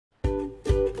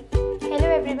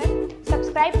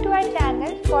subscribe to our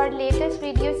channel for latest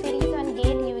video series on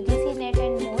GATE, UGC, NET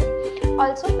and more.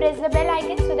 Also press the bell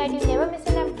icon so that you never miss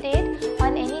an update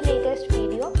on any latest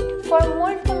video. For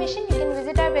more information you can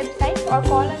visit our website or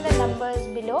call on the numbers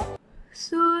below.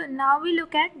 So now we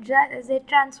look at Z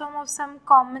transform of some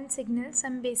common signals,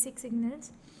 some basic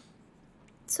signals.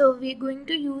 So we are going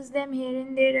to use them here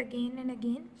and there again and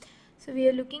again. So we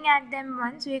are looking at them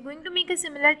once. We are going to make a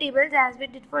similar tables as we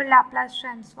did for Laplace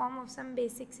transform of some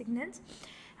basic signals.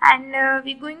 And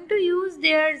we are going to use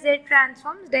their Z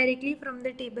transforms directly from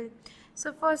the table.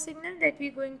 So first signal that we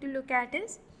are going to look at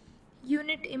is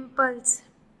unit impulse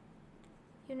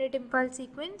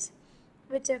sequence,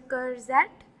 which occurs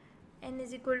at n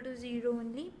is equal to 0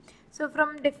 only. So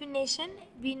from definition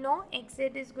we know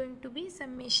xz is going to be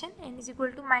summation n is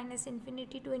equal to minus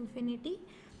infinity to infinity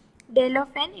del of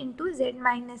n into z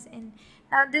minus n.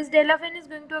 Now this del of n is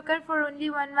going to occur for only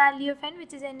one value of n,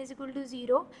 which is n is equal to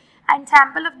 0, and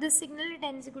sample of this signal at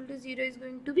n is equal to 0 is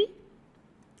going to be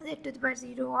z to the power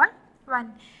 0 or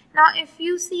 1. Now if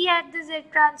you see at the z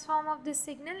transform of this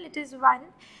signal, it is 1.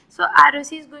 So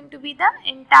ROC is going to be the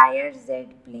entire z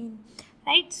plane,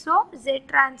 right? So z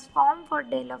transform for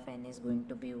del of n is going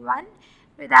to be 1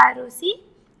 with ROC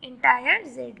entire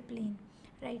z plane,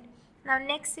 right? Now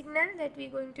next signal that we are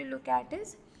going to look at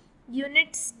is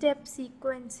unit step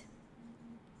sequence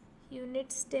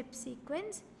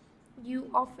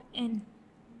u of n.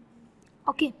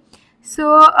 Okay,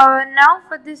 so now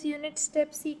for this unit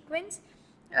step sequence,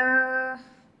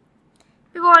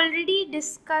 we've already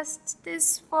discussed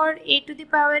this for a to the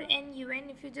power n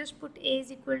un. If you just put a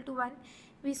is equal to 1,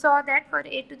 we saw that for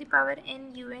a to the power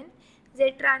n un,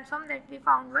 z transform that we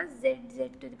found was z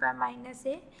to the power minus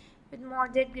a with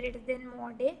mod z greater than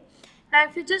mod a. Now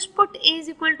if you just put a is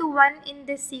equal to 1 in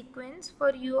this sequence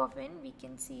for u of n, we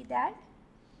can see that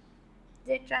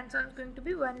z transform is going to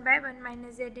be 1 by 1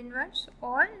 minus z inverse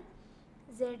or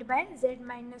z by z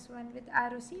minus 1 with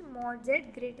ROC mod z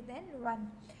greater than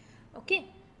 1. Okay.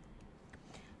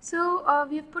 So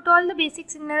we've put all the basic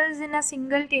signals in a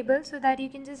single table so that you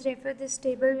can just refer this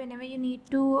table whenever you need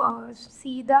to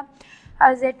see the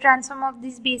Z transform of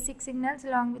these basic signals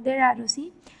along with their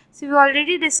ROC. So we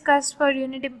already discussed for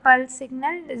unit impulse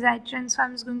signal, the Z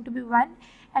transform is going to be 1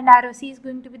 and ROC is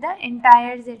going to be the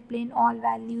entire Z plane, all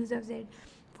values of Z.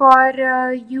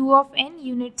 For U of n,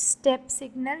 unit step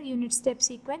signal, unit step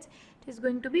sequence, it is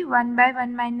going to be 1 by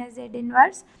 1 minus Z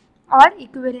inverse or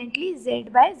equivalently z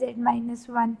by z minus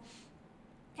 1,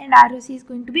 and ROC is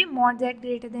going to be mod z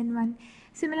greater than 1.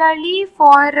 Similarly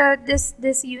for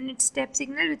this unit step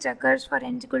signal, which occurs for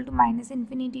n is equal to minus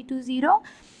infinity to 0,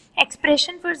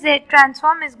 expression for z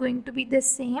transform is going to be the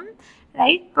same,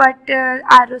 right? But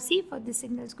ROC for this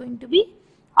signal is going to be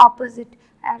opposite.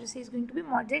 ROC is going to be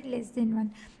mod z less than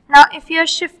 1. Now if you are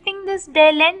shifting this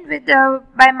del n with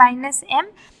by minus m,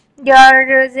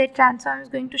 your z transform is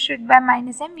going to shift by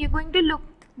minus m. We are going to look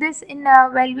this in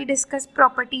while we discuss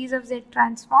properties of z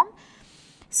transform.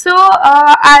 So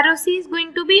ROC is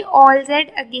going to be all z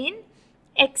again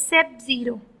except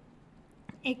 0.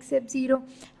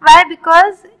 Why?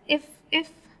 Because if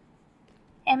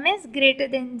m is greater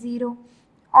than 0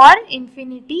 or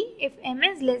infinity if m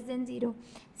is less than 0.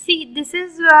 See, this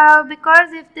is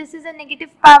because if this is a negative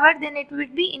power, then it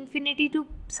would be infinity to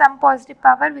some positive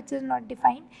power which is not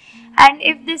defined, and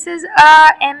if this is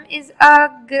m is a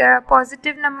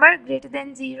positive number greater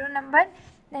than 0 number,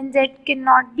 then z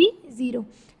cannot be 0,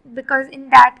 because in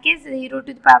that case 0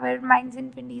 to the power minus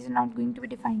infinity is not going to be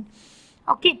defined.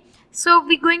 Okay, so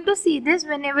we're going to see this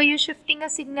whenever you're shifting a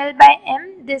signal by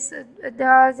m, this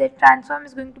the z transform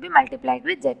is going to be multiplied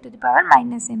with z to the power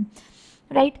minus m,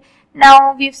 right?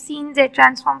 Now we've seen z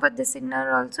transform for this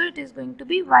signal also. It is going to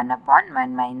be 1 upon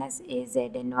 1 minus a z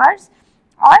inverse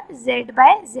or z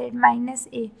by z minus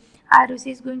a. ROC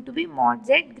is going to be mod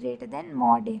z greater than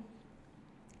mod a.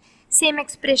 Same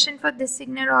expression for this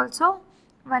signal also,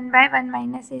 1 by 1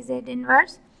 minus a z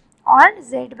inverse or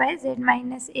z by z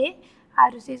minus a.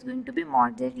 ROC is going to be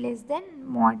mod z less than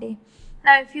mod a.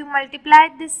 Now if you multiply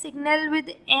this signal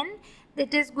with n,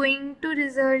 that is going to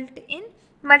result in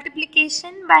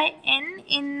multiplication by n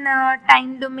in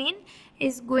time domain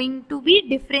is going to be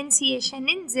differentiation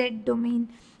in z domain.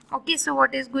 Okay, so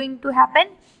what is going to happen?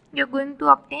 You are going to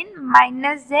obtain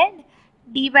minus z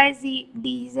d by z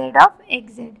dz of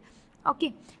xz.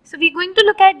 Okay, so we are going to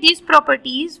look at these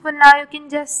properties. For now you can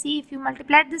just see, if you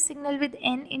multiply this signal with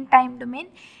n in time domain,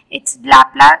 its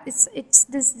Laplace, it's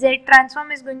this z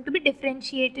transform is going to be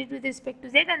differentiated with respect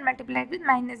to z and multiplied with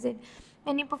minus z.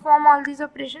 When you perform all these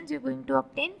operations, you are going to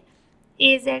obtain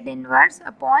a z inverse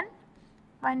upon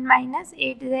 1 minus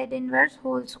 8z inverse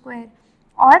whole square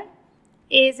or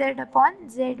az upon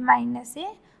z minus a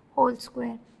whole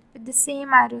square with the same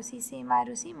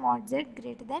ROC mod z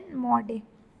greater than mod a,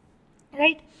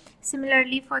 right?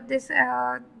 Similarly for this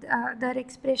other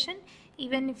expression,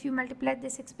 even if you multiply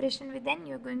this expression with n,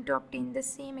 you are going to obtain the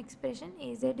same expression,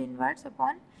 az inverse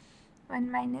upon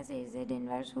 1 minus az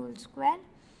inverse whole square,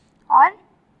 or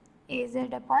az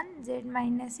upon z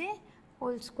minus a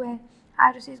whole square.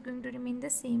 ROC is going to remain the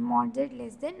same, mod z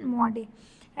less than mod a,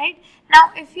 right?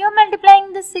 Now if you are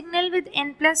multiplying the signal with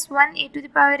n plus 1 a to the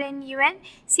power n un,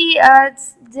 see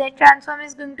z transform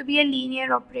is going to be a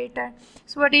linear operator.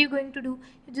 So what are you going to do?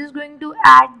 You're just going to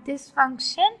add this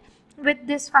function with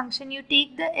this function. You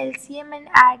take the LCM and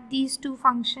add these two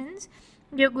functions.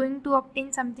 You're going to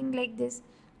obtain something like this,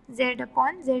 z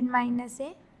upon z minus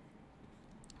a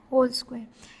whole square.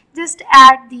 Just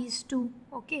add these two,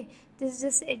 okay? This is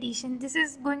just addition. This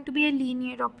is going to be a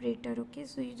linear operator, okay?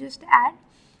 So you just add,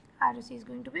 ROC is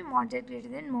going to be mod z greater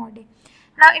than mod a.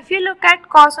 Now if you look at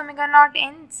cos omega naught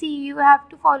n, see, you have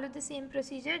to follow the same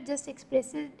procedure, just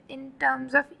express it in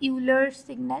terms of Euler's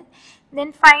signal,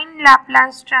 then find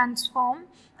Laplace transform,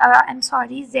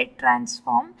 Z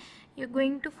transform. You're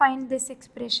going to find this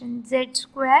expression, z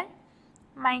square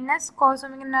minus cos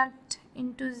omega naught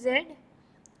into z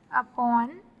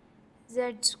upon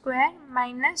z square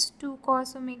minus 2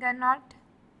 cos omega naught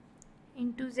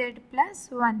into z plus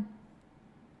 1.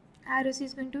 ROC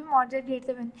is going to be mod z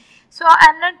greater than 1. So I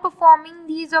am not performing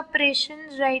these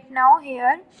operations right now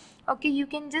here. Okay, you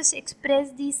can just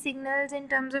express these signals in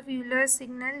terms of Euler's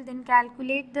signal, then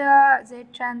calculate the z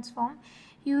transform.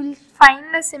 You will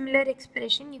find a similar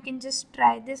expression. You can just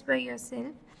try this by yourself.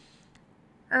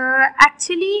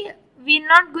 Actually, we are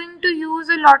not going to use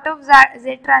a lot of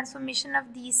z transformation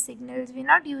of these signals. We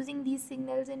are not using these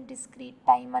signals in discrete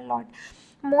time a lot.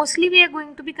 Mostly we are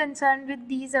going to be concerned with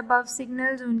these above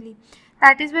signals only.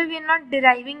 That is why we are not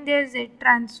deriving their z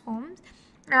transforms.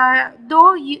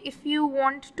 Though if you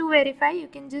want to verify, you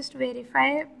can just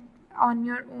verify on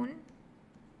your own,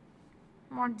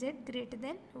 mod z greater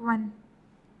than 1.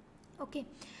 Okay.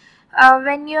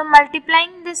 When you are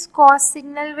multiplying this cos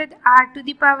signal with r to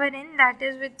the power n, that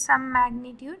is with some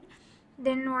magnitude,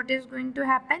 then what is going to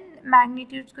happen?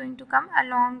 Magnitude is going to come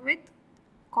along with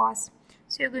cos.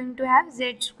 So you are going to have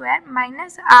z square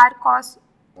minus r cos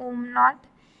ohm naught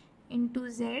into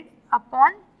z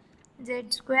upon z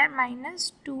square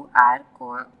minus 2r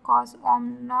cos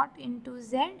ohm naught into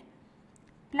z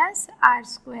plus r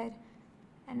square,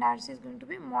 and r is going to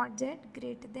be mod z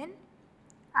greater than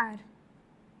r.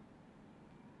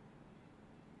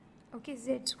 Okay,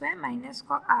 z square minus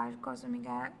r cos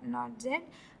omega naught z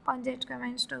upon z square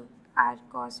minus 2 r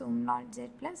cos ohm naught z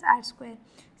plus r square.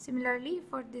 Similarly,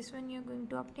 for this one you are going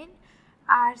to obtain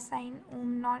r sin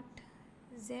ohm naught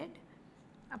z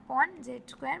upon z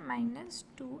square minus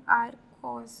 2r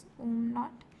cos ohm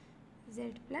naught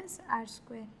z plus r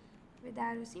square with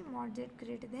ROC mod z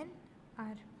greater than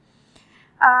r.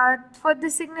 For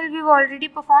this signal we have already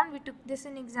performed. We took this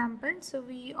in example. So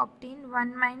we obtained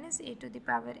 1 minus a to the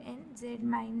power n z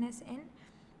minus n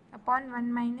upon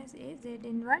 1 minus a z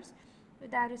inverse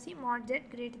with ROC mod z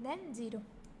greater than 0.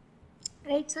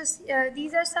 Right. So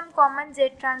these are some common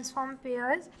z transform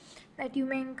pairs that you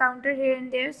may encounter here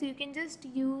and there. So you can just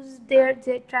use their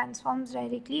z transforms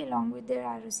directly along with their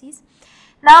ROCs.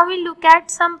 Now we look at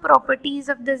some properties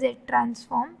of the z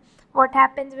transform. What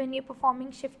happens when you're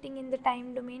performing shifting in the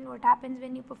time domain? What happens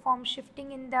when you perform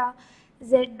shifting in the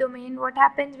z domain? What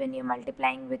happens when you're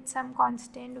multiplying with some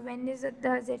constant? When is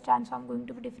the z transform going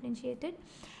to be differentiated?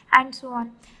 And so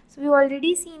on. So we've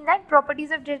already seen that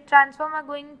properties of z transform are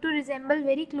going to resemble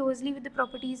very closely with the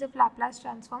properties of Laplace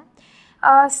transform.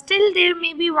 Still there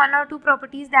may be one or two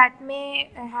properties that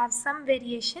may have some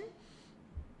variation.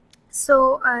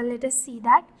 So let us see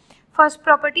that. First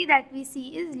property that we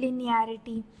see is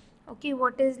linearity. Okay,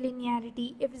 what is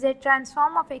linearity? If z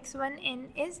transform of x1n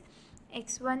is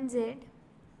x1z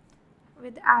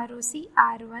with ROC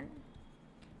r1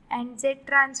 and z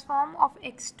transform of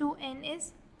x2n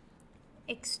is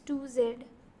x2z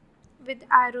with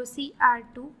ROC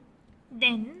r2,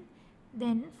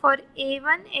 then for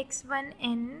a1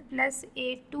 x1n plus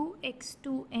a2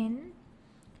 x2n,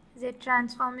 z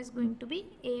transform is going to be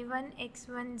a1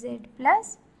 x1z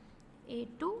plus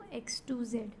a2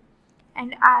 x2z,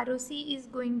 and ROC is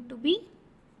going to be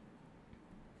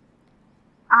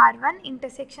R1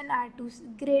 intersection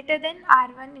R2 greater than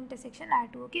R1 intersection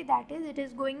R2. Okay, that is, it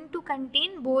is going to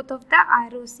contain both of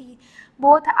the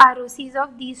both ROCs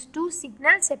of these two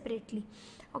signals separately.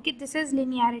 Okay, this is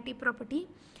linearity property.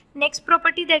 Next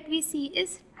property that we see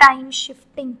is time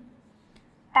shifting.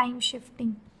 Time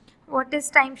shifting. What is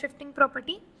time shifting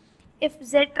property? if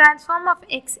Z transform of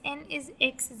xn is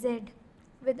xz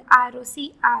with ROC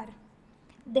R,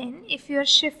 then if you are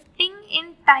shifting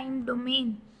in time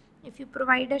domain, if you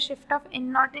provide a shift of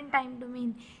n naught in time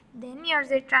domain, then your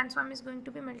Z transform is going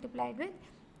to be multiplied with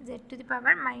Z to the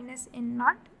power minus n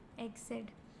naught xz.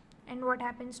 And what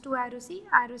happens to ROC?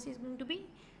 ROC is going to be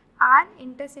R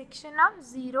intersection of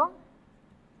 0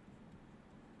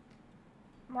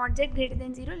 mod z greater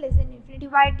than 0 less than infinity.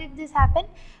 Why did this happen?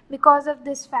 Because of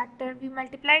this factor. We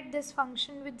multiplied this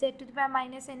function with z to the power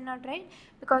minus n naught, right?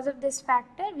 Because of this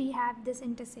factor we have this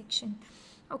intersection.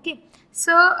 Okay,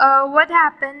 so what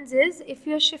happens is, if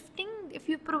you're shifting, if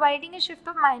you're providing a shift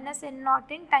of minus n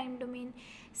naught in time domain,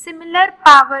 similar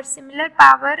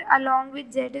power along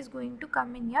with z is going to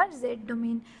come in your z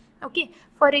domain. Okay,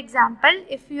 for example,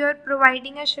 if you are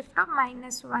providing a shift of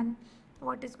minus 1,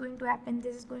 what is going to happen?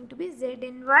 This is going to be z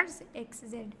inverse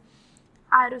xz.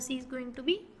 ROC is going to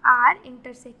be R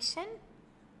intersection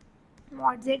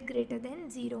mod z greater than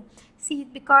 0. See,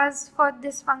 because for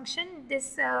this function,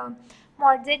 this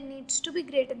mod z needs to be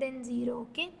greater than 0.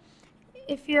 Okay,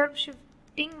 if you are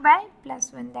shifting by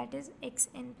plus 1, that is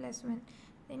xn plus 1,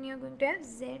 then you are going to have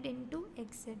z into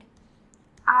xz.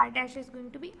 R dash is going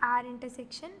to be R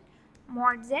intersection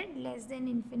mod z less than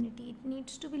infinity. It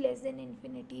needs to be less than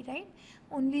infinity, right?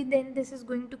 Only then this is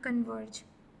going to converge.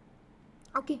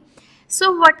 Okay,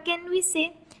 so what can we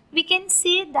say? We can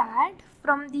say that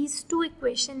from these two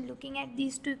equations, looking at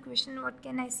these two equations, what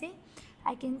can I say?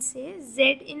 I can say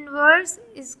Z inverse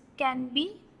is can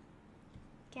be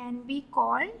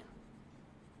called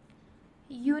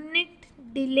unit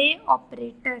delay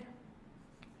operator.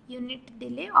 Unit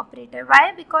delay operator.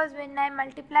 Why? Because when I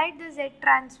multiplied the Z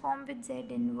transform with Z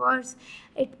inverse,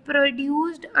 it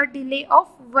produced a delay of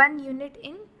 1 unit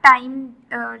in time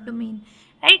domain,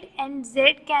 right? And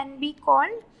Z can be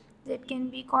called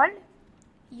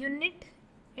unit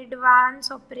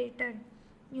advance operator.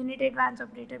 Unit advance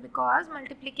operator, because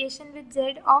multiplication with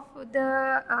Z of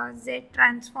the Z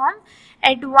transform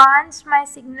advanced my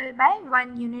signal by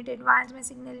 1 unit, advanced my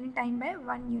signal in time by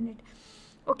 1 unit.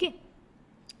 Okay.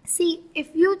 See,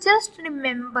 if you just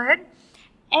remember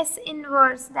S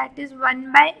inverse, that is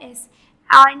 1 by S,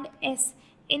 and S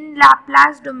in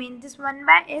Laplace domain, this 1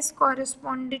 by S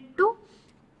corresponded to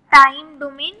time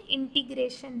domain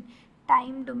integration.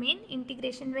 Time domain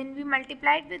integration. When we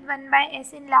multiplied with 1 by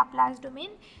S in Laplace domain,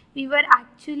 we were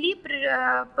actually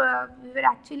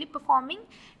performing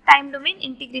time domain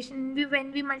integration.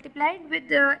 When we multiplied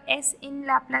with S in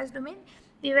Laplace domain,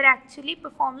 we were actually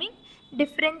performing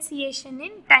differentiation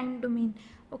in time domain.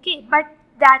 Okay, but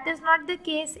that is not the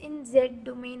case in Z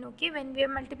domain. Okay, when we are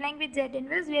multiplying with Z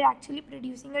inverse, we are actually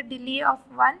producing a delay of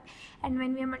 1, and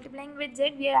when we are multiplying with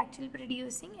Z, we are actually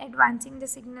advancing the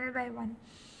signal by 1.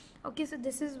 Okay, so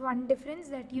this is one difference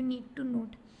that you need to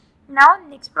note. Now,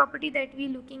 next property that we are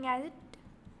looking at it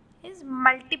is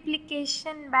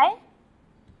multiplication by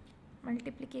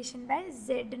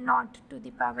Z naught to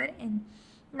the power n.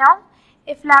 Now,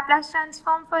 if Laplace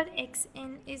transform for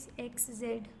xn is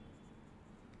xz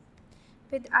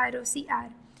with ROC R,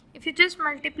 if you just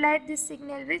multiply this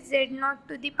signal with Z naught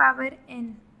to the power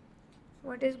n,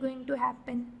 what is going to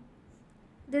happen?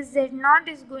 This Z naught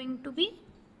is going to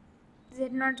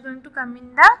come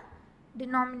in the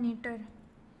denominator,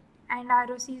 and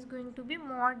ROC is going to be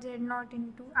mod Z naught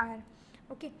into R.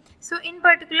 Okay, so in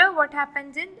particular, what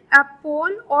happens in a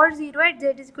pole or 0 at Z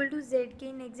is equal to Zk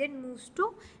in xz moves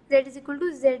to Z is equal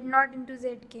to Z naught into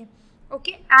Zk.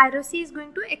 Okay, ROC is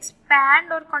going to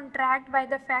expand or contract by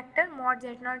the factor mod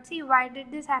Z naught. See, why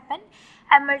did this happen?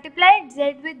 I multiplied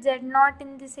Z with Z naught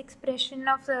in this expression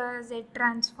of Z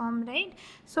transform, right?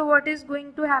 So what is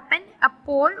going to happen? A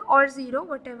pole or 0,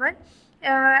 whatever,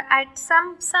 at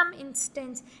some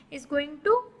instance is going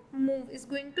to move, is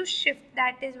going to shift.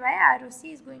 That is why ROC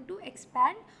is going to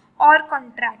expand or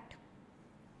contract.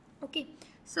 Okay,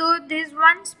 so there is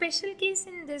one special case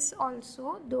in this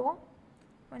also, though.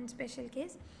 One special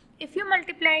case, if you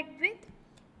multiply it with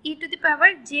e to the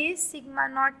power j sigma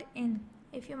naught n,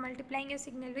 if you are multiplying your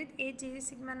signal with a j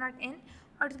sigma naught n,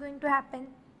 what is going to happen?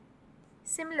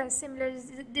 Similar,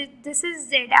 this is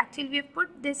Z. Actually, we have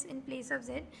put this in place of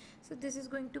Z. So this is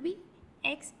going to be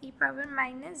x e power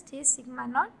minus j sigma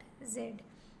naught z.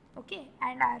 Okay,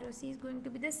 and ROC is going to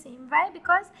be the same. Why?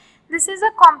 Because this is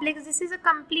a complex, this is a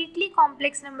completely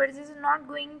complex number. This is not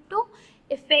going to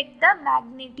affect the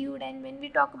magnitude, and when we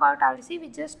talk about ROC, we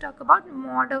just talk about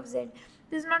mod of Z.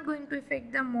 This is not going to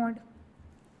affect the mod.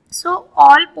 So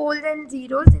all poles and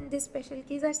zeros in this special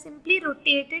case are simply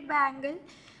rotated by angle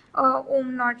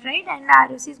ohm naught, right? And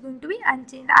ROC is going to be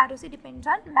unchanged. ROC depends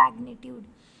on magnitude.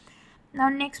 Now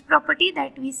next property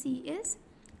that we see is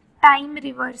time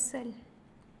reversal.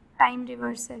 Time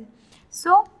reversal.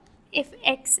 So if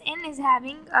xn is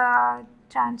having a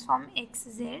transform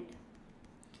xz,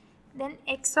 then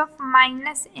x of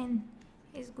minus n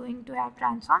is going to have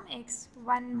transform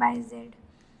x1 by z.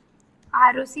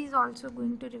 ROC is also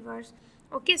going to reverse.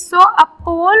 Okay, so a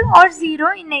pole or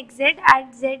 0 in xz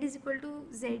at z is equal to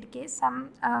zk,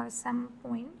 some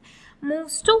point,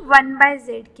 moves to 1 by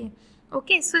zk.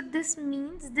 Okay, so this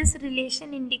means this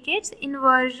relation indicates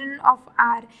inversion of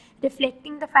R,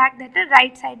 reflecting the fact that a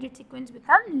right-sided sequence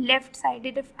becomes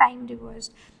left-sided if time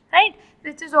reversed. Right,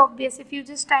 which is obvious. If you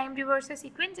just time reverse a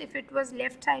sequence, if it was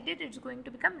left-sided, it's going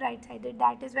to become right-sided.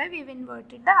 That is why we've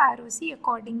inverted the ROC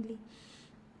accordingly.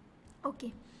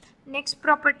 Okay, next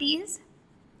property is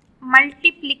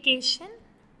multiplication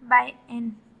by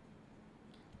n.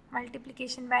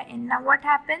 Multiplication by n. Now what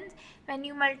happens when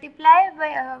you multiply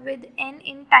by, with n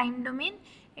in time domain?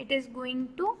 It is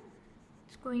going to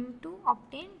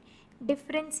obtain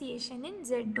differentiation in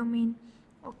z domain.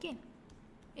 Okay,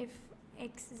 if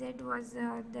xz was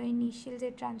the initial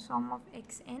z transform of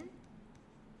xn,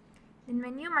 then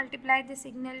when you multiply the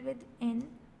signal with n,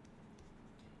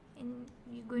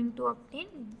 you're going to obtain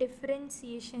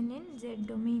differentiation in z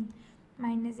domain,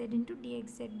 minus z into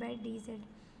dxz by dz.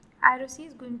 ROC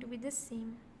is going to be the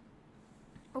same.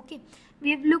 Okay,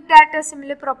 we have looked at a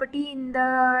similar property in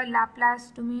the Laplace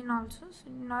domain also, so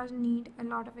you now need a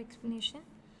lot of explanation.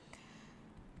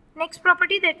 Next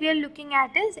property that we are looking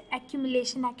at is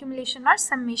accumulation or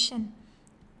summation.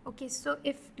 Okay, so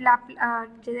if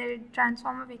the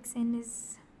transform of xn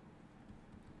is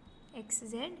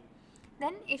xz,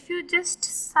 then if you just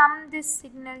sum this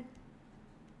signal,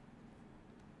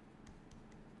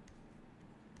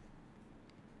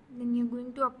 then you're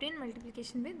going to obtain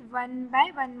multiplication with 1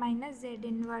 by 1 minus z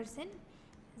inverse in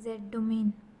z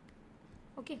domain.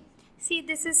 Okay, see,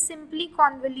 this is simply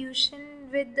convolution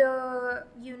with the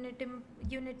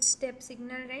unit step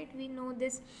signal, right? We know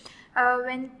this.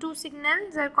 When two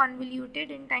signals are convoluted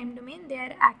in time domain,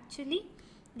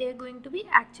 they are going to be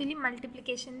actually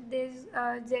multiplication. This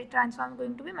z transform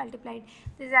going to be multiplied.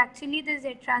 This is actually the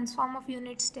z transform of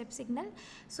unit step signal.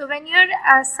 So when you're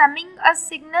summing a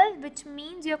signal, which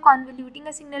means you're convoluting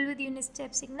a signal with unit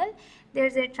step signal, their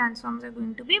z transforms are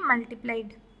going to be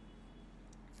multiplied,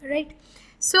 right?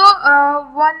 So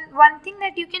one thing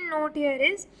that you can note here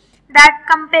is that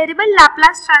comparable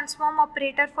Laplace transform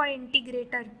operator for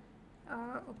integrator.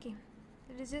 Okay,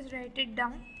 let's just write it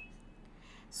down.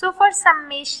 So for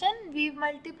summation, we are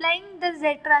multiplying the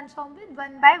z transform with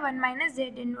 1 by 1 minus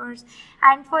z inverse,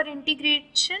 and for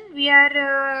integration we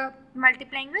are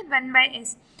multiplying with 1 by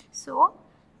s. So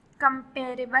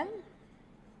comparable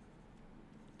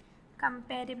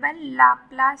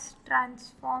Laplace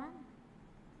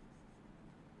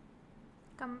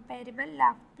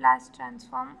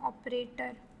transform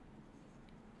operator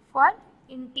for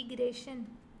integration.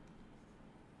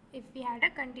 If we had a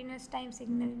continuous time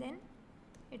signal, then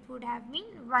it would have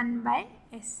been 1 by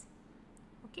s.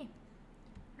 Okay,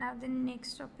 now the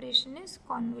next operation is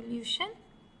convolution.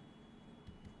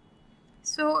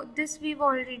 So this we've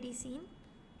already seen,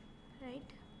 right?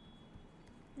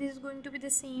 This is going to be the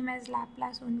same as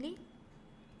Laplace only.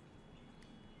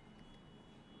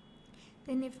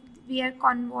 Then if we are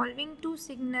convolving two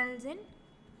signals in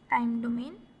time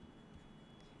domain,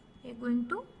 we are going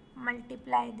to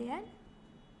multiply their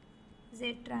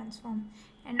z transform,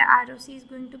 and ROC is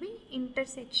going to be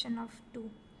intersection of two.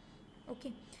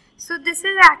 Okay, so this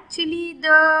is actually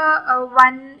the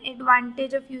one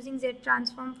advantage of using z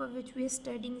transform, for which we are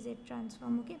studying z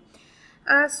transform. Okay,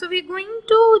 so we're going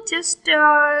to just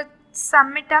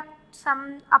sum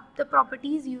up the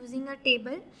properties using a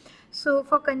table. So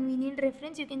for convenient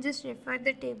reference, you can just refer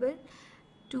the table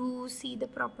to see the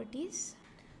properties.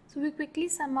 So we quickly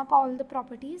sum up all the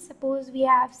properties. Suppose we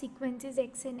have sequences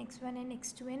xn, x1 and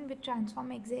x2n with transform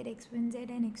xz, x1z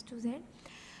and x2z.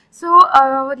 So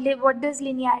what does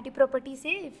linearity property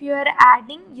say? If you are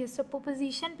adding your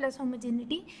superposition plus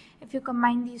homogeneity, if you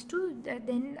combine these two,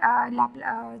 then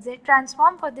z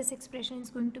transform for this expression is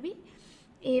going to be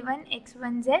a1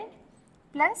 x1z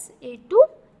plus a2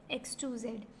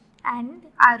 x2z, and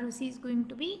ROC is going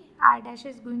to be, R dash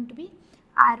is going to be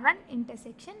R1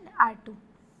 intersection R2.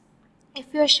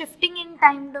 If you are shifting in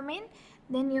time domain,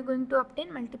 then you are going to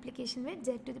obtain multiplication with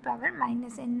z to the power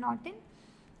minus n naught in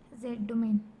z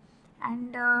domain,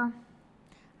 and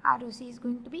ROC is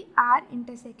going to be R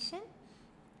intersection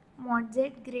mod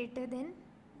z greater than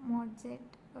mod z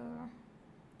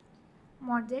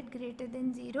greater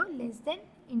than 0 less than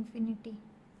infinity.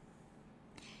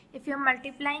 If you are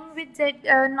multiplying with z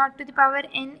naught to the power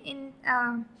n in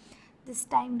this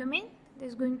time domain, this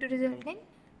is going to result in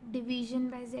division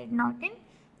by z naught in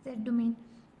z domain,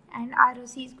 and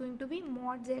ROC is going to be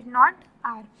mod z naught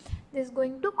r. This is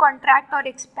going to contract or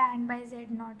expand by z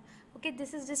naught. Okay,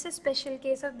 this is just a special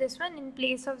case of this one. In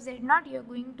place of z naught, you are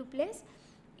going to place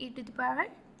e to the power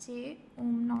j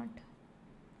ohm naught.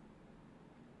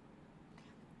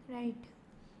 Right.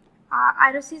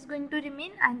 ROC is going to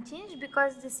remain unchanged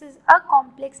because this is a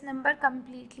complex number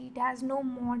completely. It has no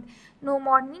mod. No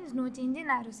mod means no change in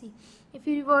ROC. If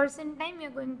you reverse in time, you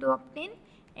are going to obtain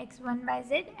x1 by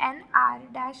z, and r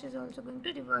dash is also going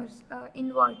to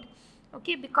invert.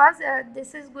 Okay, because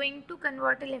this is going to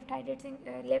convert a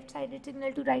left-sided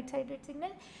signal to right-sided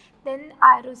signal, then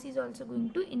ROC is also going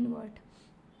to invert.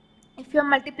 If you are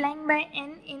multiplying by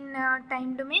n in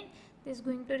time domain, this is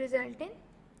going to result in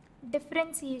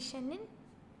differentiation in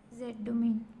z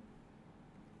domain,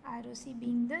 ROC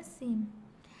being the same.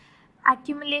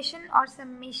 Accumulation or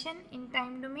summation in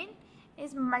time domain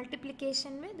is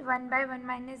multiplication with 1 by 1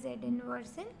 minus z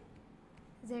inverse in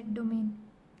z domain.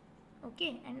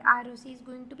 Okay, and ROC is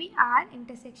going to be r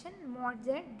intersection mod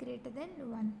z greater than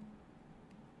 1.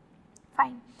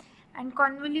 Fine. And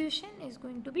convolution is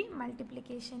going to be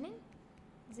multiplication in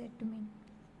z domain,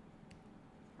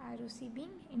 ROC being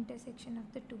intersection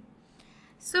of the two.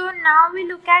 So now we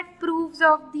look at proofs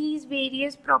of these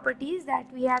various properties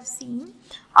that we have seen.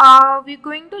 We're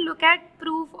going to look at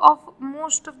proof of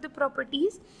most of the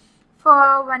properties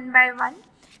for one by one.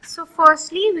 So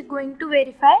firstly, we're going to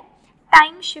verify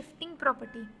time shifting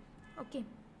property. Okay,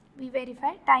 we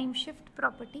verify time shift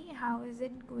property. How is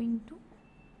it going to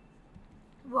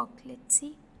work? Let's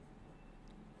see.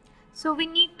 So we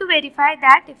need to verify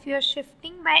that if you are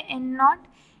shifting by n naught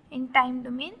in time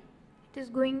domain, it is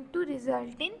going to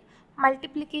result in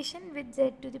multiplication with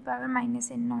z to the power minus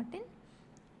n naught in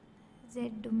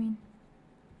z domain.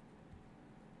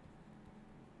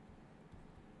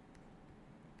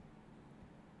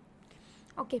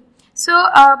 Okay, so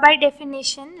by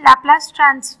definition, Laplace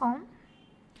transform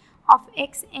of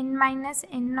x n minus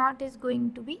n naught is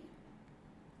going to be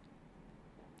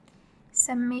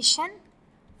summation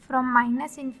from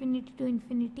minus infinity to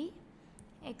infinity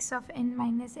x of n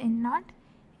minus n naught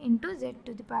into z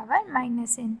to the power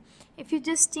minus n. If you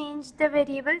just change the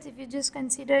variables, if you just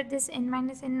consider this n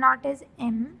minus n naught as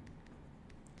m,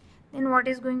 then what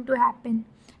is going to happen?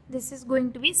 This is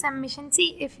going to be summation.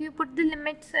 See, if you put the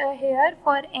limits here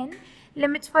for n,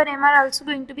 limits for m are also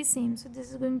going to be same. So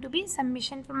this is going to be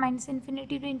summation from minus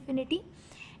infinity to infinity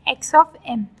x of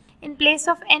m. In place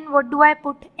of n, what do I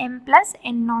put? M plus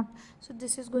n naught. So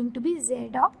this is going to be z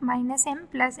of minus m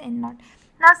plus n naught.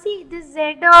 Now see, this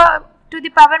z to the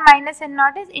power minus n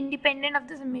naught is independent of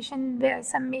the summation, where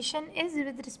summation is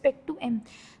with respect to m.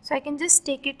 So I can just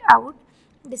take it out.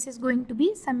 This is going to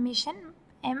be summation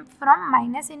m from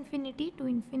minus infinity to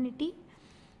infinity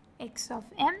x of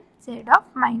m z of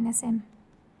minus m.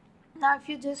 Now if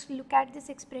you just look at this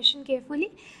expression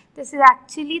carefully, this is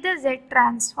actually the z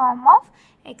transform of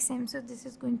xm. So this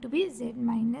is going to be z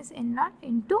minus n naught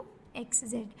into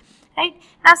xz. Right,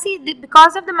 now see,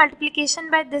 because of the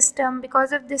multiplication by this term,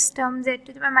 because of this term z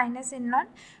to the power minus n naught,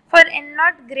 for n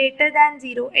naught greater than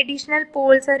 0, additional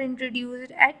poles are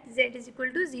introduced at z is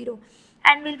equal to 0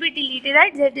 and will be deleted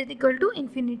at z is equal to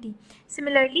infinity.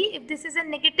 Similarly, if this is a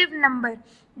negative number,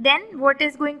 then what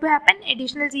is going to happen?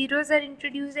 Additional zeros are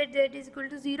introduced at z is equal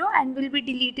to 0 and will be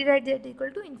deleted at z is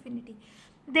equal to infinity.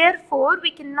 Therefore,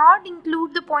 we cannot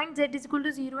include the point z is equal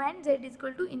to 0 and z is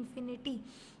equal to infinity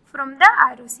from the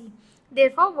ROC.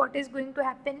 Therefore, what is going to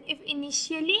happen? If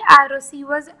initially ROC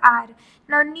was R,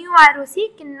 now new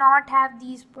ROC cannot have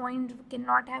these points,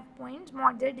 cannot have points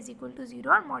mod z is equal to 0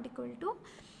 or mod equal to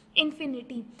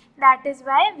infinity. That is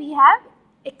why we have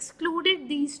excluded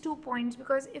these 2 points,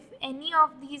 because if any of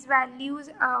these values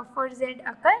for z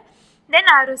occur, then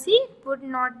ROC would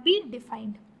not be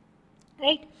defined.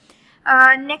 Right.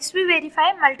 Next we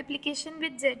verify multiplication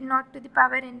with z naught to the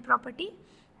power n property.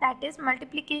 That is,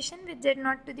 multiplication with z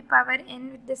naught to the power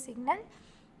n with the signal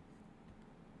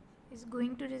is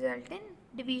going to result in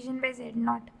division by z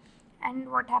naught.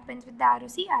 And what happens with the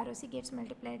ROC? ROC gets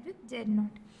multiplied with z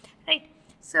naught. Right.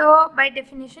 So by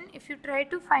definition, if you try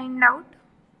to find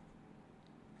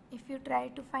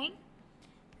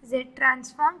z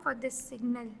transform for this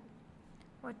signal,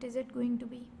 what is it going to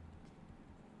be?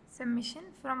 Summation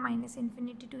from minus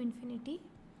infinity to infinity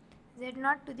z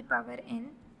naught to the power n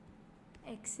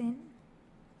xn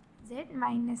z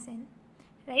minus n,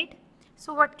 right?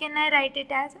 So what can I write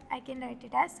it as? I can write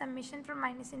it as summation from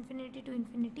minus infinity to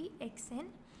infinity xn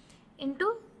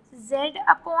into z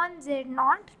upon z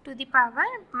naught to the power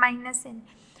minus n.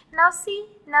 Now see,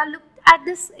 now look at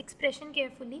this expression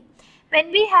carefully.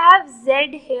 When we have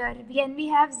z here, when we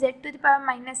have z to the power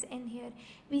minus n here,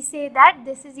 we say that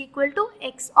this is equal to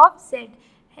x of z,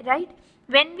 right?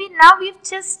 When we've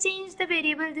just changed the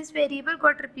variable, this variable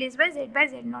got replaced by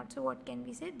z naught. So what can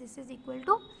we say? This is equal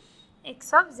to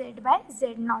x of z by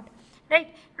z naught,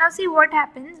 right? Now see what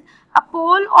happens. A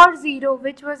pole or 0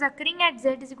 which was occurring at z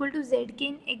is equal to zk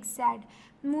in xz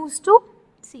moves to,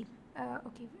 see,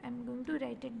 okay, I'm going to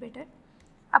write it better.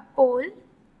 A pole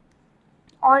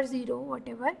or 0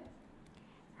 whatever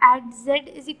at z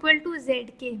is equal to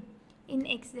zk in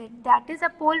xz, that is a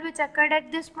pole which occurred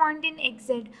at this point in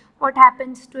xz. What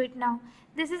happens to it now?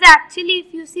 This is actually,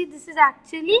 if you see, this is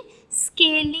actually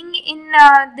scaling in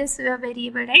this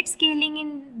variable, right? Scaling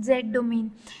in z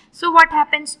domain. So what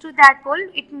happens to that pole?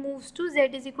 It moves to z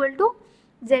is equal to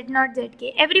z naught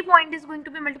zk. Every point is going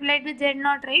to be multiplied with z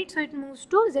naught, right? So it moves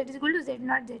to z is equal to z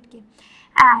naught zk.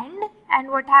 And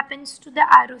what happens to the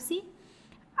ROC?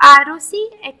 ROC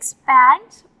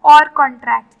expands or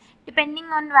contracts depending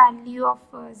on value of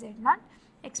z naught.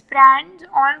 Expands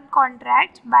or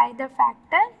contracts by the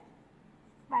factor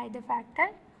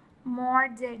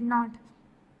mod z naught.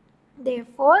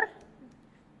 Therefore,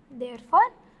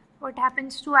 what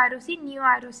happens to ROC? New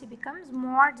ROC becomes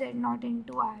mod z naught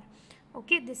into R.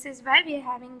 Okay, this is why we are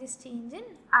having this change in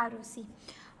ROC.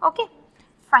 Okay,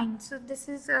 fine. So this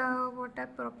is what our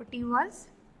property was.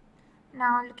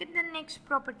 Now look at the next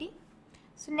property.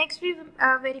 So next we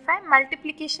verify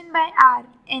multiplication by R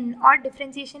n or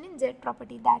differentiation in z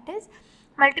property. That is,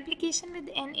 multiplication with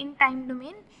n in time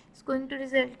domain is going to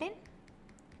result in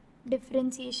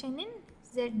differentiation in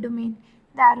z domain,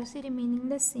 the ROC remaining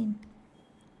the same,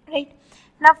 right?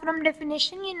 Now from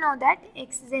definition you know that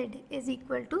xz is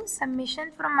equal to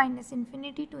summation from minus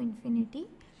infinity to infinity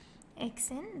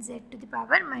xn z to the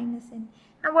power minus n.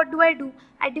 Now what do?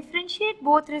 I differentiate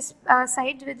both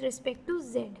sides with respect to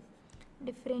z.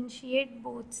 Differentiate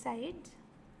both sides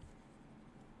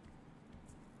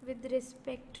with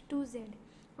respect to z.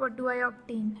 What do I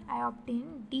obtain? I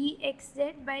obtain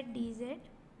dxz by dz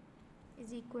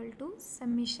is equal to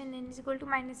summation n is equal to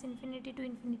minus infinity to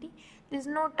infinity. There is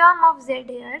no term of z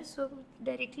here, so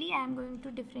directly I am going to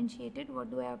differentiate it.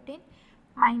 What do I obtain?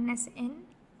 Minus n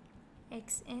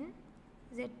xn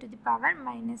z to the power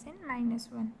minus n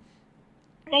minus 1.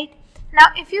 Right? Now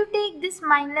if you take this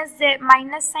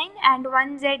minus sign and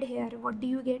one z here, what do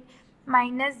you get?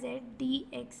 Minus z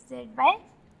dxz by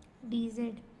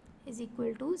dz is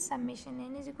equal to summation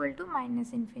n is equal to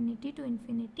minus infinity to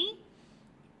infinity.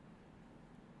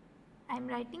 I am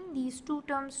writing these two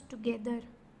terms together.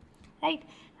 Right?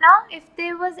 Now if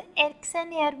there was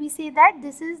xn here, we say that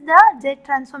this is the z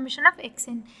transformation of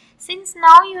xn. Since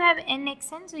now you have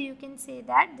nxn, so you can say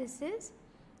that this is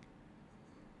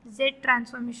z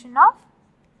transformation of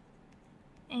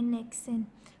nxn.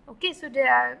 Okay, so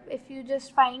if you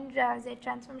just find z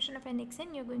transformation of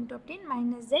nxn, you are going to obtain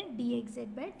minus z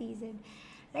dxz by dz,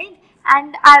 right?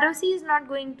 And ROC is not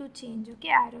going to change. Okay,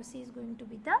 ROC is going to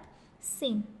be the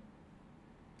same.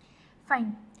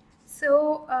 Fine.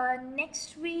 So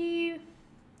next we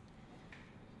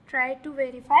try to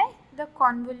verify the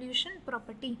convolution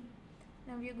property.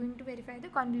 Now we are going to verify the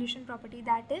convolution property,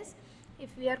 that is, if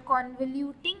we are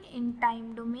convoluting in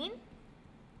time domain,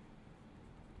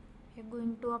 we are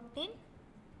going to obtain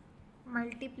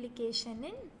multiplication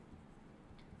in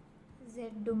z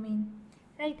domain,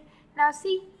 right? Now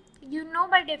see, you know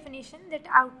by definition that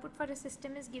output for a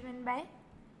system is given by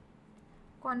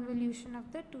convolution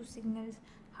of the two signals.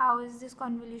 How is this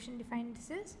convolution defined?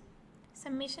 This is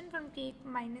summation from k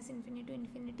minus infinity to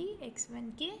infinity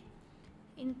x1k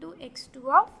into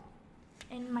x2 of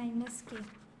n minus k.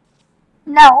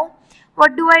 Now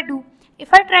what do?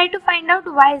 If I try to find out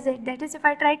yz, that is, if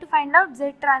I try to find out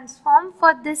z transform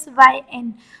for this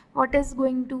yn, what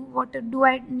do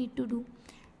I need to do?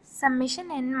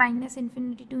 Summation n minus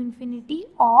infinity to infinity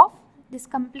of this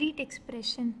complete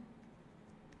expression.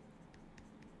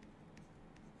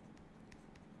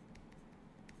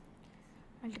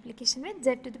 Multiplication with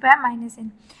z to the power minus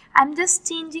n. I am just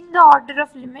changing the order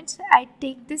of limits. I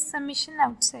take this summation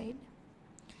outside.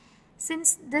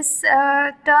 Since this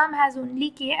term has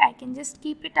only k, I can just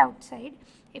keep it outside.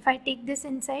 If I take this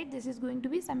inside, this is going to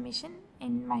be summation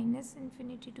n minus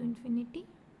infinity to infinity.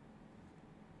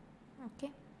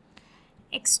 Okay.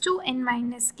 x2 n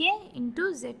minus k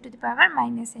into z to the power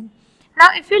minus n. Now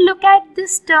if you look at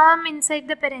this term inside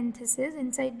the parenthesis,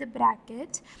 inside the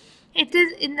brackets, it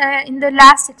is in the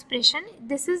last expression,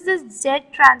 this is the Z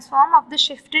transform of the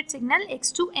shifted signal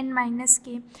x to n minus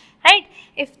k, right?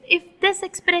 If this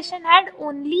expression had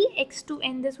only x to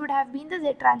n, this would have been the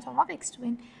Z transform of x to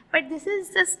n, but this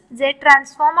is the Z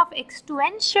transform of x to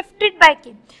n shifted by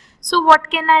k. So what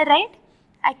can I write?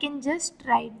 I can just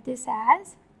write this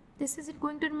as, this is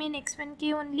going to remain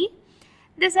x1k only.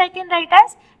 This I can write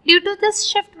as, due to this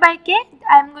shift by k,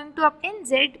 I am going to obtain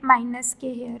Z minus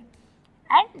k here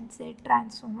and Z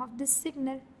transform of this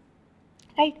signal,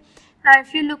 right? Now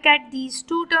if you look at these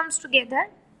two terms together,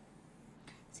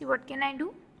 see what can I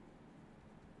do?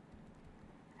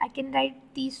 I can write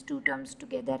these two terms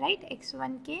together, right?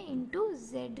 x1k into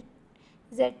z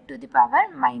to the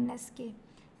power minus k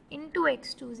into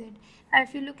x2z. Now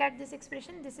if you look at this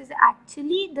expression, this is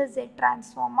actually the Z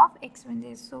transform of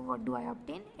x1z. So what do I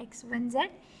obtain? x1z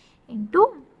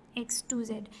into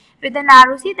x2z with an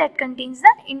ROC that contains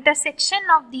the intersection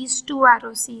of these two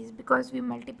ROCs, because we are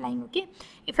multiplying, okay?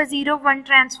 If a 0-1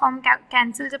 transform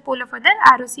cancels a polar further,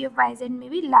 ROC of yz may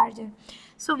be larger.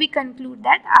 So we conclude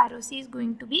that ROC is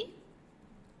going to be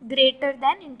greater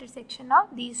than intersection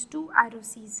of these two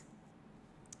ROCs.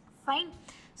 Fine.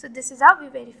 So this is how we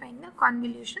are verifying the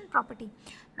convolution property.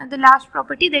 Now the last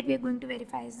property that we are going to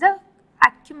verify is the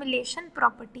accumulation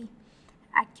property,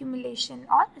 accumulation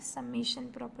or summation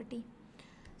property.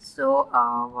 So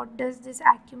what does this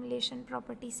accumulation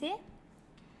property say?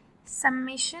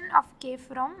 Summation of k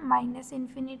from minus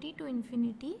infinity to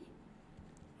infinity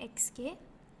xk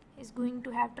is going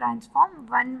to have transform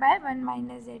 1 by 1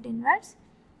 minus z inverse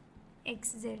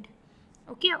xz,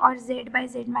 okay, or z by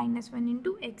z minus 1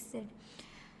 into xz.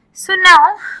 So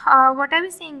now what I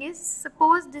was saying is,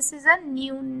 suppose this is a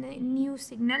new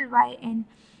signal yn,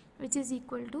 which is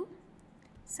equal to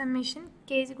summation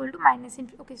k is equal to minus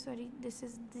infinity. Okay, sorry,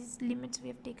 these limits we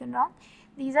have taken wrong.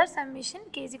 These are summation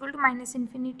k is equal to minus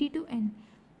infinity to n,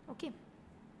 okay,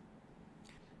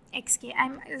 xk. I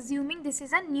am assuming this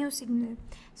is a new signal,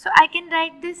 so I can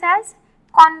write this as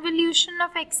convolution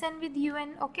of xn with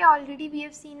un. Okay, already we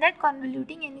have seen that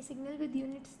convoluting any signal with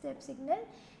unit step signal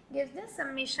gives the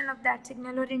summation of that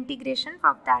signal or integration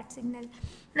of that signal.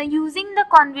 Now using the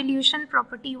convolution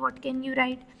property, what can you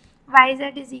write?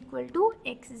 Yz is equal to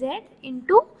xz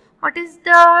into, what is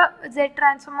the Z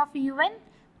transform of un?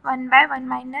 1 by 1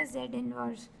 minus z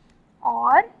inverse,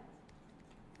 or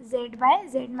z by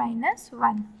z minus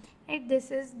 1. Right?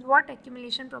 This is what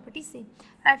accumulation properties say.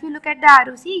 Now if you look at the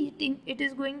ROC, it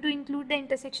is going to include the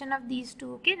intersection of these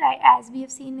two, okay, right, as we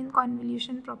have seen in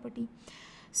convolution property.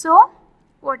 So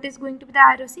what is going to be the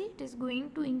ROC? It is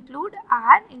going to include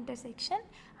R intersection.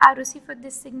 ROC for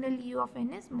this signal u of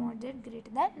n is mod z greater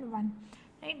than 1.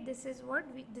 Right? This is why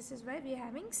we are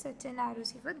having such an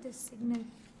ROC for this signal.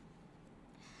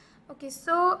 Okay,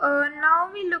 so now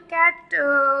we look at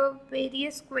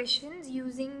various questions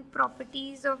using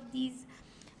properties of these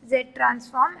Z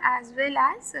transform as well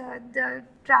as the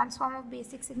transform of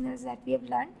basic signals that we have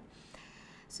learned.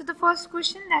 So the first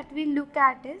question that we look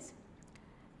at is,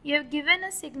 you have given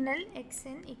a signal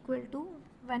xn equal to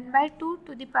 1 by 2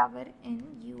 to the power n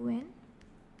un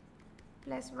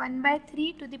plus 1 by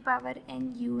 3 to the power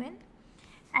n un,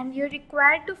 and you are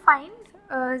required to find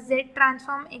Z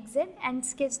transform xz and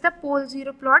sketch the pole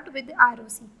 0 plot with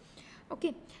ROC.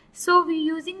 Okay, so we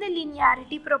are using the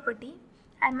linearity property.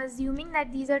 I am assuming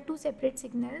that these are two separate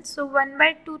signals. So 1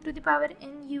 by 2 to the power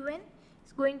n un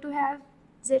is going to have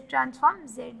Z transform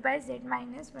z by z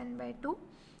minus 1 by 2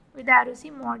 with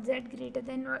ROC mod z greater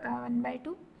than 1 by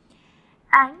 2,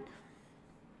 and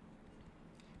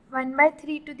 1 by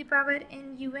 3 to the power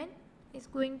n un is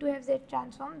going to have Z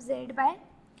transform z by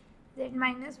z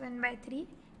minus 1 by 3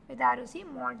 with ROC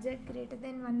mod z greater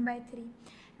than 1 by 3.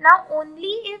 Now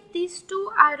only if these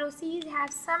two ROCs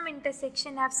have some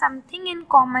intersection, have something in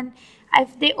common,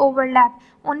 if they overlap,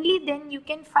 only then you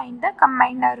can find the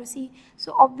combined ROC.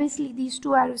 So obviously these two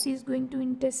ROCs is going to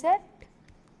intersect,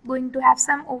 going to have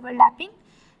some overlapping.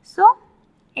 So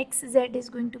xz is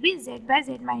going to be z by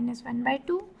z minus 1 by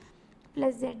 2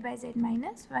 plus z by z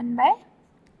minus 1 by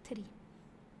 3.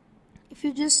 If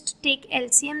you just take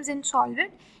LCMs and solve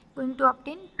it, going to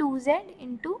obtain 2z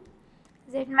into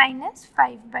z minus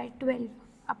 5 by 12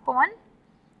 upon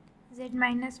z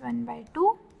minus 1 by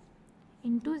 2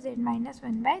 into z minus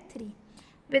 1 by 3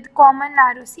 with common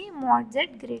ROC mod z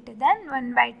greater than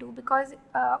 1 by 2, because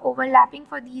overlapping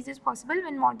for these is possible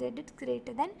when mod z is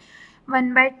greater than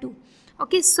 1 by 2.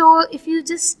 Okay, so if you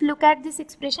just look at this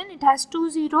expression, it has two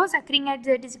zeros occurring at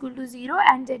z is equal to 0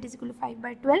 and z is equal to 5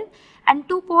 by 12, and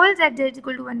two poles at z is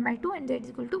equal to 1 by 2 and z is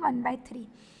equal to 1 by 3.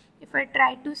 if I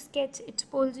try to sketch its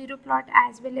pole 0 plot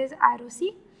as well as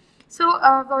ROC. So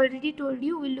I've already told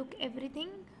you, we'll look everything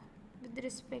with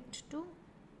respect to,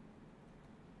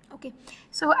 okay,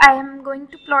 so I am going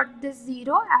to plot this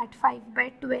 0 at 5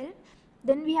 by 12,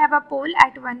 then we have a pole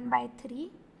at 1 by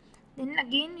 3, then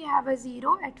again we have a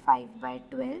 0 at 5 by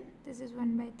 12, this is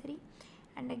 1 by 3,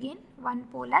 and again one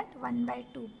pole at 1 by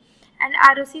 2, and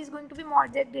ROC is going to be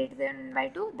mod z greater than 1 by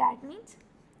 2, that means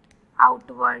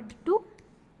outward to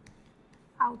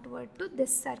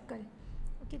this circle.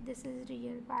 Okay, this is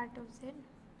real part of z,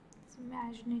 this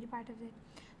imaginary part of z.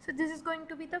 So this is going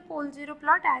to be the pole 0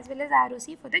 plot as well as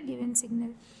ROC for the given signal,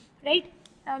 right?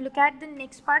 Now look at the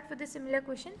next part for the similar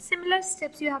question. Similar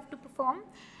steps you have to perform.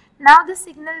 Now the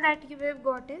signal that you have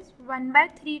got is 1 by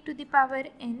 3 to the power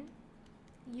n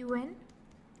un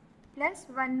plus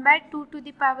 1 by 2 to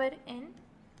the power n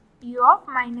u of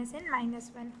minus n minus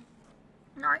 1.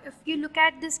 Now if you look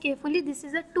at this carefully, this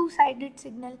is a two-sided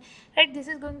signal, right? This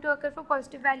is going to occur for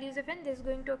positive values of n, this is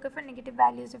going to occur for negative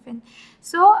values of n.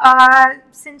 So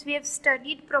since we have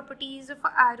studied properties of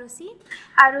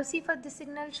ROC for this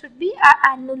signal should be an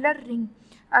annular ring.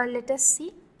 Let us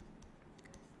see.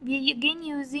 We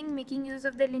again making use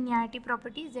of the linearity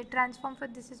property. Z transform for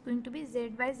this is going to be z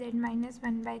by z minus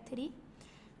 1 by 3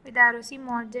 with ROC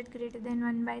mod z greater than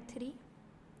 1 by 3.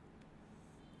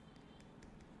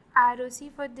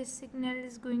 ROC for this signal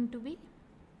is going to be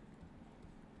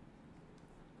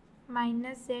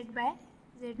minus z by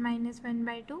z minus 1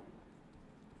 by 2.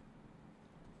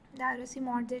 The ROC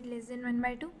mod z less than 1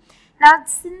 by 2. Now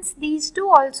since these two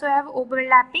also have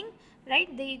overlapping,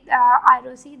 right, they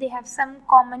ROC, they have some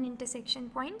common intersection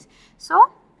points,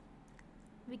 so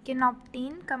we can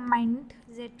obtain combined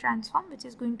z transform, which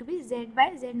is going to be z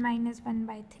by z minus 1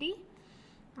 by 3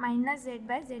 minus z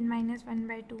by z minus 1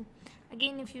 by 2.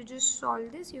 Again, if you just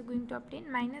solve this, you're going to obtain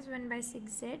minus 1 by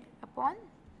 6z upon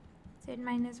z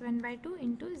minus 1 by 2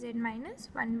 into z minus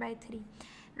 1 by 3.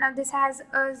 Now this has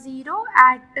a 0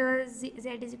 at z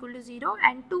is equal to 0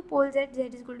 and two poles at z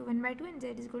is equal to 1 by 2 and z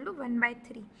is equal to 1 by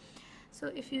 3. So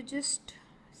if you just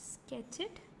sketch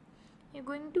it, you're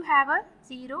going to have a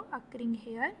 0 occurring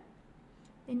here.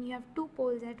 Then you have two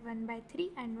poles at 1 by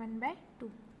 3 and 1 by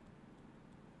 2.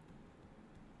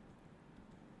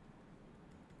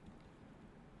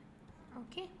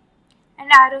 Okay, and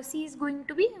ROC is going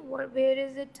to be, where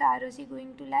is its ROC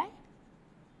going to lie?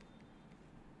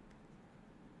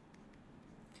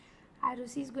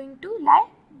 ROC is going to lie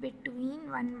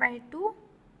between 1 by 2,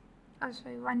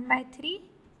 1 by 3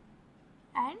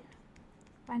 and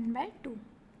 1 by 2.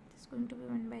 This is going to be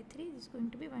 1 by 3, this is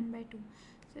going to be 1 by 2.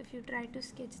 So if you try to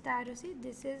sketch the ROC,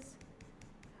 this is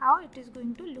how it is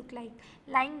going to look like,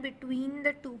 lying between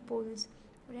the two poles,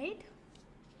 right?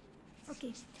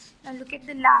 Okay, now look at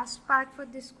the last part for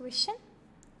this question.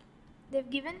 They've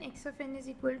given x of n is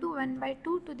equal to 1 by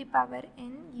 2 to the power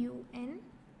n un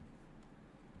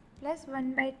plus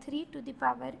 1 by 3 to the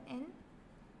power n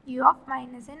u of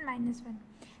minus n minus 1.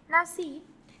 Now see,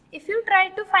 if you try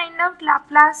to find out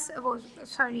Laplace,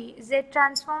 Z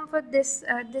transform for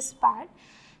this part,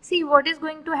 see what is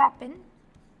going to happen.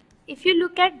 If you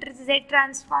look at Z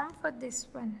transform for this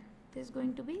one, this is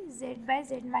going to be z by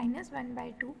z minus 1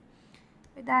 by 2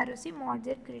 with ROC mod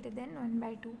z greater than 1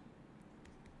 by 2.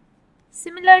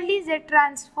 Similarly, Z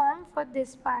transform for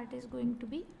this part is going to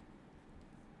be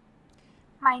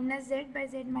minus z by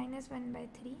z minus 1 by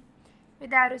 3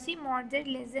 with ROC mod z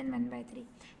less than 1 by 3.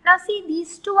 Now see,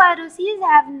 these two ROCs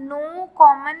have no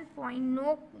common point,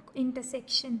 no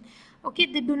intersection. Okay,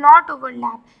 they do not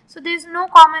overlap. So there is no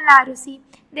common ROC.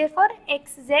 Therefore,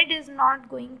 XZ is not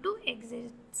going to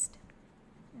exist.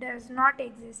 Does not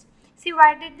exist. See,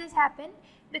 why did this happen?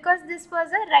 Because this was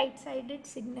a right-sided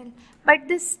signal, but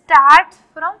this starts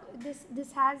from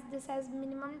this has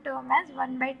minimum term as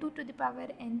 1 by 2 to the power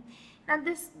n. Now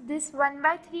this 1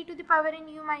 by 3 to the power n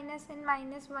u minus n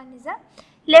minus 1 is a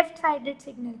left-sided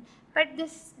signal, but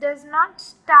this does not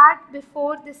start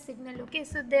before this signal. Okay,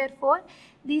 so therefore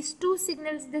these two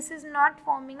signals, this is not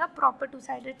forming a proper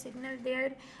two-sided signal.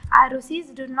 Their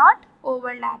ROCs do not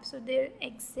overlap, so their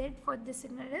XZ for this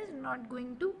signal is not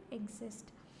going to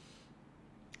exist.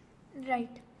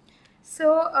 Right.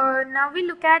 So now we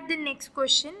look at the next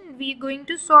question. We are going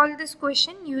to solve this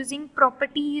question using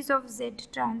properties of Z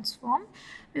transform.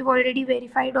 We've already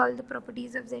verified all the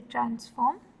properties of Z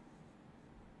transform.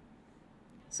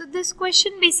 So this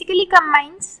question basically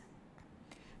combines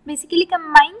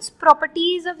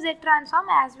properties of Z transform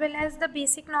as well as the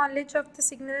basic knowledge of the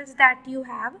signals that you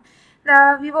have.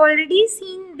 We've already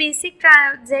seen basic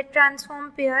Z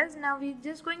transform pairs. Now we're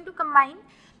just going to combine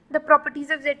the properties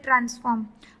of Z transform.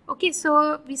 Okay,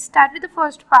 so we start with the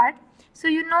first part. So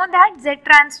you know that Z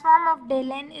transform of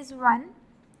del n is 1.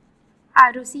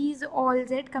 ROC is all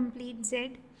Z, complete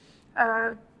Z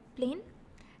plane.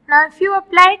 Now if you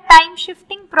apply time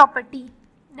shifting property,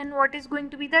 then what is going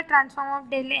to be the transform of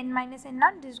del n minus n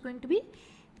naught? This is going to be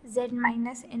Z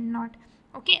minus n naught.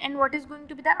 Okay, and what is going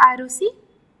to be the ROC?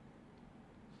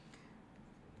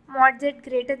 Mod Z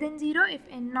greater than 0 if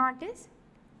n naught is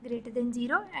greater than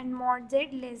 0, and mod Z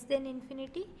less than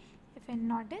infinity if n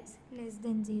naught is less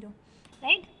than 0,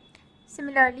 right?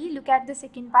 Similarly, look at the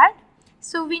second part.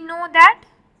 So we know that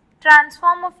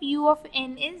transform of u of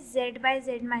n is Z by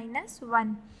Z minus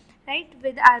 1, right,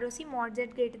 with ROC mod Z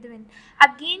greater than 1.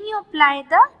 Again you apply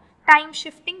the time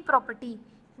shifting property,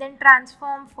 then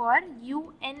transform for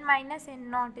u n minus n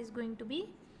naught is going to be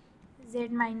Z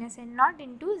minus n naught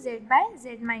into Z by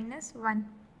Z minus 1,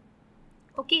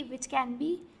 okay, which can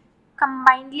be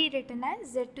combinedly written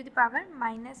as Z to the power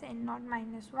minus n naught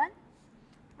minus 1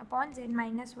 upon Z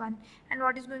minus 1. And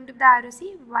what is going to be the ROC?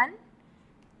 1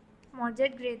 mod Z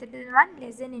greater than 1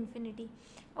 less than infinity.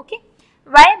 Okay,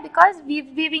 why? Because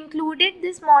we've included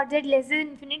this mod Z less than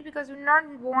infinity because we do not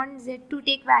want Z to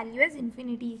take value as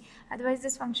infinity, otherwise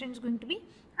this function is going to be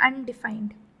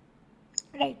undefined,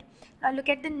 right? Now look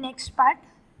at the next part.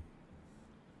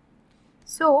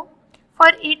 So for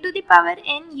a to the power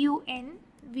n un,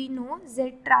 we know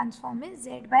Z transform is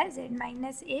Z by Z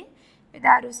minus a with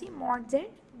ROC mod Z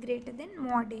greater than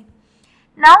mod a.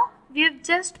 Now we have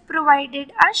just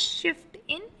provided a shift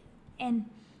in n,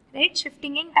 right?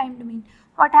 Shifting in time domain.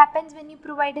 What happens when you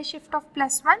provide a shift of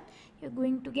plus 1? You're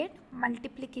going to get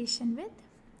multiplication with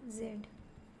Z.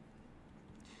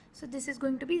 So this is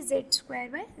going to be Z square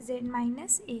by Z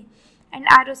minus a, and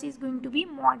ROC is going to be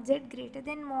mod Z greater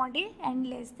than mod a and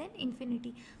less than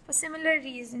infinity for similar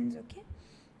reasons. Okay,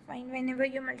 fine. Whenever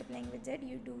you're multiplying with Z,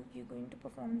 you're going to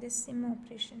perform this sim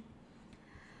operation.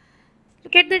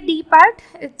 Look at the D part.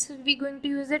 We're going to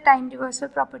use the time reversal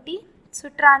property. So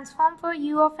transform for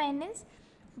u of n is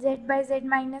Z by Z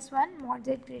minus 1 mod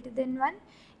Z greater than 1.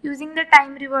 Using the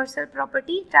time reversal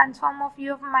property, transform of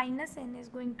u of minus n is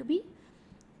going to be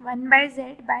 1 by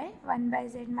Z by 1 by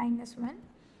Z minus 1,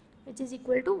 which is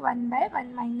equal to 1 by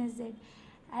 1 minus Z,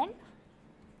 and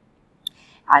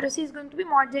ROC is going to be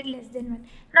mod Z less than 1.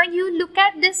 Now you look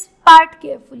at this part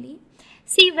carefully.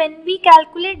 See, when we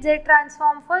calculate Z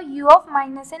transform for u of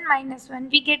minus n minus 1,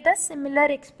 we get the similar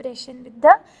expression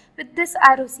with this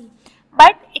ROC.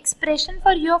 But expression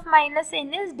for u of minus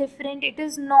n is different. It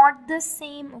is not the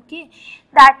same. Okay,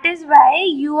 that is why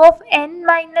u of n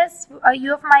minus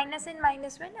n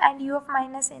minus 1 and u of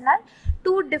minus n are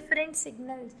two different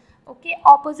signals. Okay,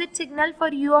 opposite signal for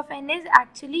u of n is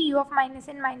actually u of minus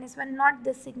n minus 1, not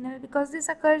this signal, because this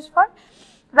occurs for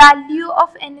value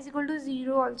of n is equal to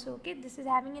 0 also. Okay, this is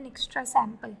having an extra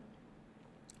sample.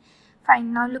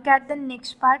 Fine. Now look at the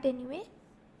next part anyway.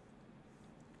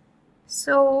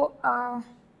 So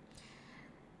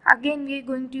again we are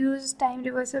going to use time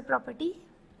reversal property.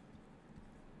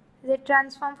 Z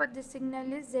transform for this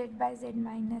signal is Z by Z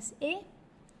minus a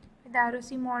with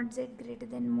ROC mod Z greater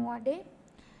than mod a.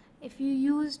 If you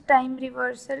use time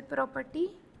reversal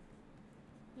property,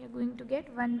 you are going to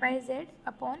get 1 by Z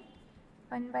upon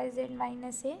 1 by Z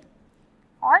minus a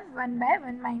or 1 by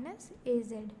 1 minus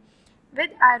az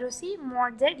with ROC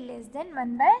mod Z less than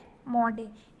 1 by mod a.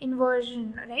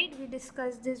 Inversion, right? We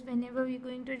discussed this. Whenever we are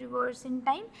going to reverse in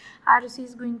time, ROC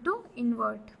is going to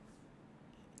invert.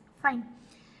 Fine.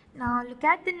 Now look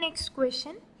at the next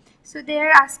question. So they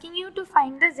are asking you to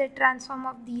find the Z transform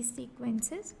of these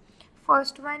sequences.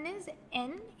 First one is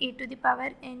n a to the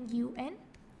power n un,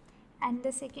 and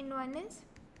the second one is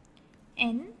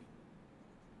n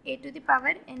a to the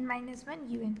power n minus 1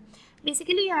 un.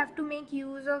 Basically you have to make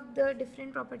use of the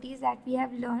different properties that we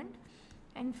have learned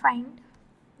and find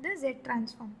the Z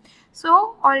transform.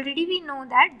 So already we know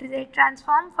that Z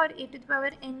transform for a to the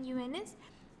power n un is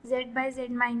Z by Z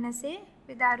minus a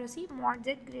with ROC mod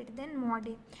Z greater than mod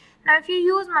a. Now if you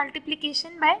use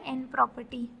multiplication by n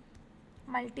property,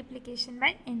 multiplication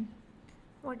by n,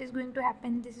 what is going to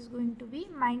happen? This is going to be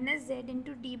minus Z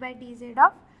into d by dz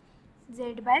of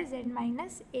Z by Z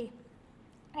minus a,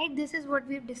 right? This is what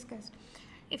we have discussed.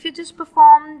 If you just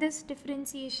perform this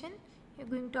differentiation, you are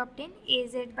going to obtain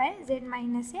az by Z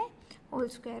minus a whole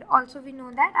square. Also we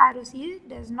know that ROC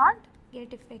does not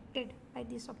get affected by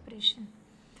this operation,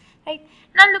 right?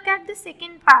 Now look at the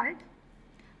second part.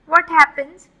 What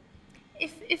happens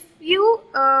if you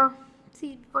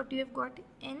see what you have got,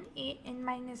 n a n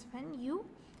minus 1 u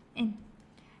n.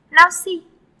 Now see,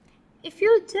 if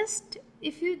you just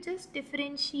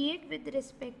differentiate with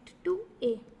respect to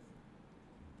a,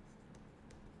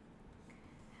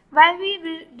 Why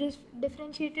we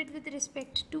differentiated with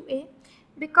respect to A?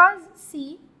 Because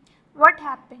see what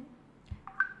happened.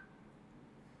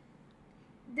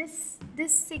 This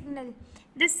signal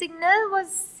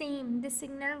was same. This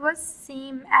signal was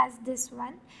same as this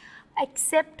one,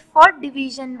 except for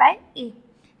division by A,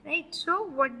 right? So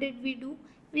what did we do?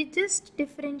 We just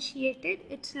differentiated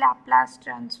its Laplace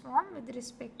transform with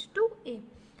respect to A,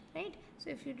 right? So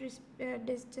if you just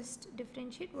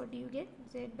differentiate, what do you get?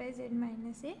 Z by Z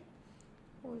minus A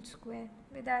whole square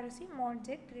with ROC mod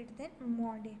Z greater than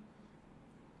mod A.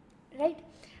 Right?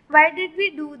 Why did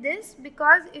we do this?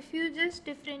 Because if you just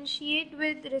differentiate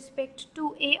with respect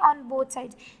to A on both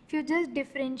sides, if you just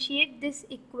differentiate this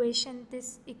equation,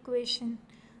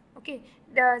 okay,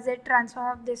 the Z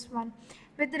transform of this one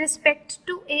with respect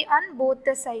to A on both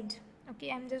the sides.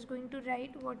 Okay, I'm just going to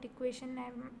write what equation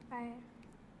I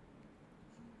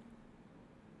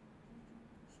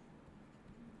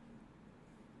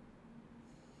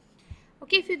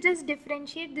okay, if you just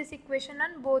differentiate this equation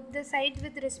on both the sides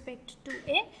with respect to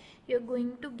A, you're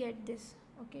going to get this.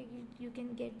 Okay, you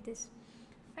can get this.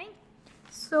 Fine.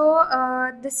 So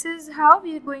this is how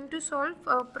we are going to solve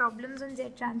problems on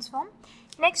Z transform.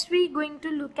 Next, we are going to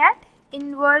look at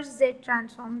inverse Z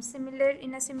transform.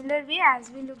 In a similar way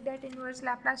as we looked at inverse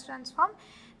Laplace transform,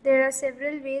 there are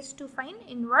several ways to find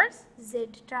inverse Z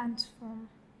transform.